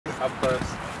Up close.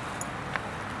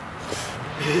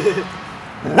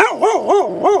 Whoa, whoa, whoa,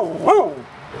 whoa, whoa.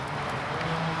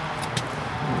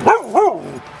 Whoa, whoa.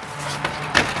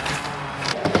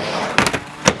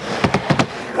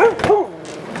 Whoa, whoa.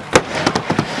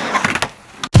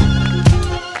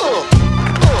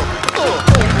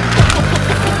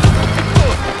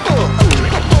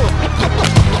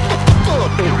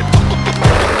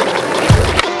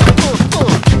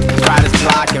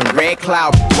 Red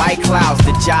cloud, white clouds,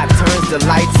 the job turns the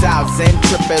lights out.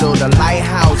 Centripetal, the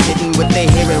lighthouse, hidden what they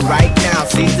hearing right now.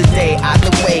 Seize the day,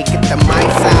 either way, get the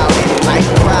mics out. Hidden like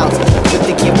clouds, with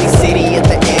the Ghibli city at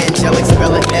the angelic.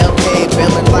 Spelling L.A.,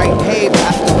 feeling like, hey,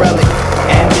 past the relic.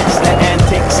 And it's the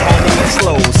antics, handing it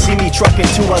slow. See me trucking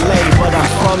to LA, but I'm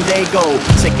from Dago.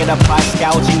 Taking up by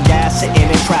gouging gas, sitting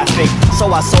in traffic.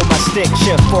 So I sold my stick,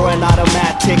 shift for an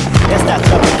automatic. It's that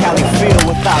Southern Cali feel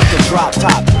without the drop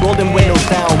top. Rolling windows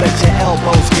down, let your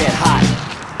elbows get hot.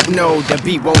 No, the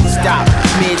beat won't stop.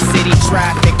 Mid-city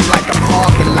traffic like a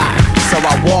parking lot. So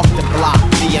I walk the block,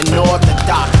 the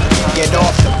unorthodox. Get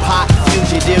off the pot,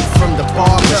 fugitive from the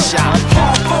barbershop.